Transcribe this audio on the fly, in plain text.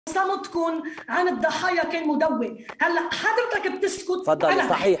صمتكم عن الضحايا كان مدوي. هلا حضرتك بتسكت. تفضل.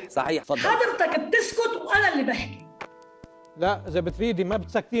 صحيح تفضل. حضرتك بتسكت وانا اللي بحكي. لا اذا بتريدي ما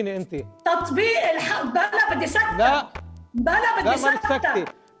بتسكتيني انت. تطبيق الحق بلا بدي سكتك. لا بلا بدي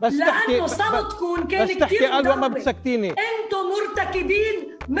سكتك. بس لانه صمتكم كان كثير مدوي. ما بتسكتيني. انتم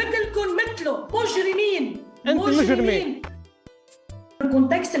مرتكبين مثلكم مثله، مجرمين. انت مجرمين.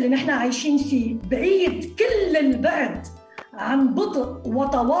 الكونتكست اللي نحن عايشين فيه بعيد كل البعد عن بطء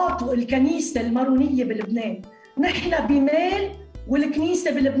وتواطؤ الكنيسة المارونية بلبنان. نحن بميل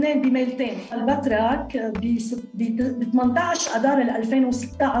والكنيسة بلبنان بميلتين. البطرك ب 18 أذار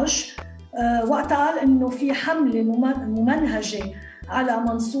 2016 وقتها قال إنه في حملة ممنهجة على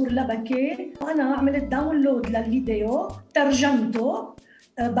منصور لبكي، وأنا عملت داونلود للفيديو، ترجمته،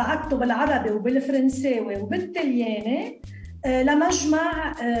 بعته بالعربي وبالفرنساوي وبالتلياني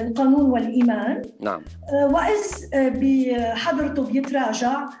لمجمع القانون والإيمان. نعم. وإذ بحضرته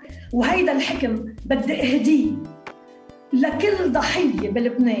بيتراجع، وهيدا الحكم بدي أهديه لكل ضحية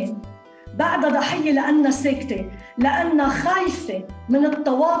بلبنان، بعد ضحية لأنها ساكتة، لأنها خايفة من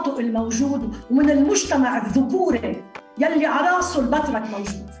التواطؤ الموجود ومن المجتمع الذكوري يلي عراسه البطرك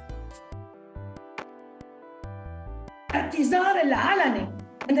موجود. اعتذار العلني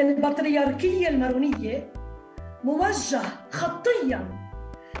من البطريركية المارونية موجه خطياً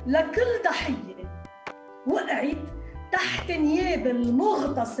لكل ضحية وقعت تحت نياب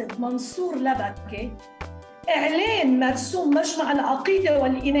المغتصب منصور لبكي، إعلان مرسوم مجمع العقيدة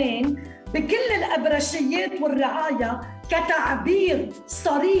والإيمان بكل الأبرشيات والرعاية كتعبير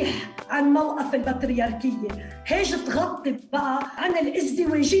صريح عن موقف البطريركية. هيج تغطي بقى عن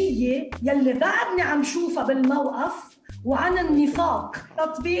الازدواجية يلي بعدني عم شوفها بالموقف، وعن النفاق.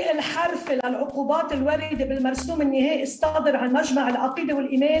 تطبيق الحرف للعقوبات الواردة بالمرسوم النهائي الصادر عن مجمع العقيدة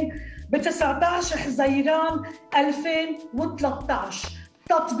والإيمان ب 19 حزيران 2013.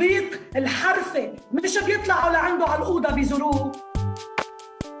 تطبيق الحرفي، مش بيطلعوا لعنده على الأوضة بيزوروه.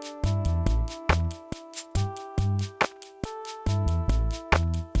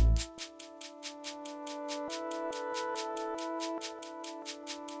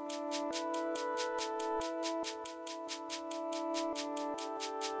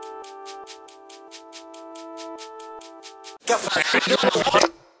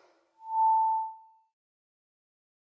 كفى